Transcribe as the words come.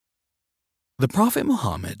The Prophet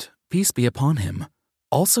Muhammad, peace be upon him,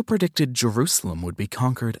 also predicted Jerusalem would be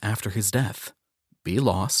conquered after his death, be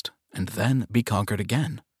lost, and then be conquered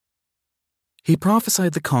again. He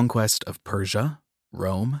prophesied the conquest of Persia,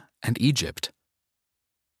 Rome, and Egypt.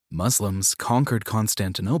 Muslims conquered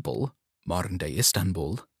Constantinople, modern-day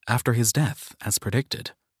Istanbul, after his death, as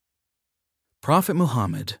predicted. Prophet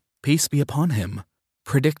Muhammad, peace be upon him,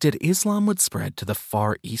 predicted Islam would spread to the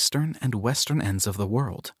far eastern and western ends of the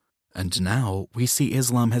world, and now we see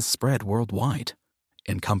Islam has spread worldwide,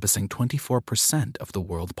 encompassing 24% of the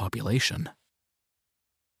world population.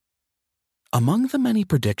 Among the many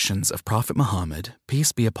predictions of Prophet Muhammad,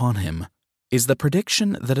 peace be upon him, is the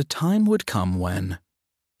prediction that a time would come when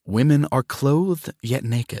women are clothed yet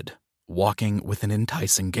naked, walking with an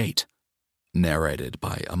enticing gait, narrated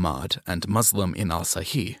by Ahmad and Muslim in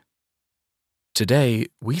al-Sahih. Today,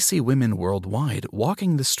 we see women worldwide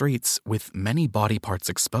walking the streets with many body parts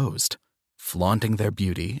exposed, flaunting their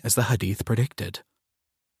beauty as the Hadith predicted.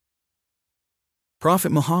 Prophet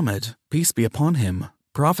Muhammad, peace be upon him,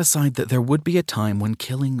 prophesied that there would be a time when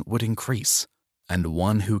killing would increase, and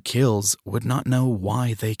one who kills would not know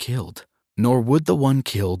why they killed, nor would the one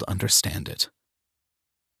killed understand it.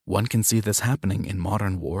 One can see this happening in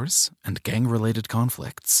modern wars and gang-related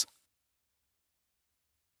conflicts.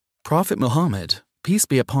 Prophet Muhammad, peace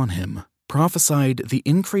be upon him, prophesied the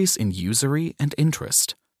increase in usury and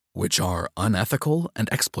interest, which are unethical and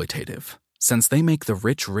exploitative, since they make the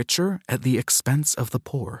rich richer at the expense of the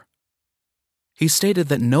poor. He stated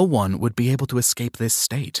that no one would be able to escape this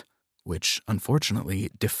state, which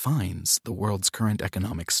unfortunately defines the world's current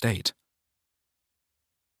economic state.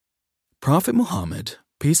 Prophet Muhammad,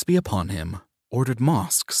 peace be upon him, ordered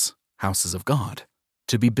mosques, houses of God,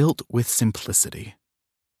 to be built with simplicity.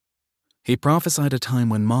 He prophesied a time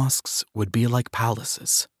when mosques would be like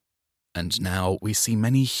palaces, and now we see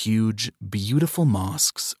many huge, beautiful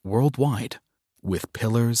mosques worldwide, with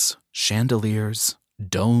pillars, chandeliers,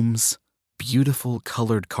 domes, beautiful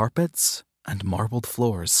colored carpets, and marbled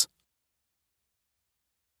floors.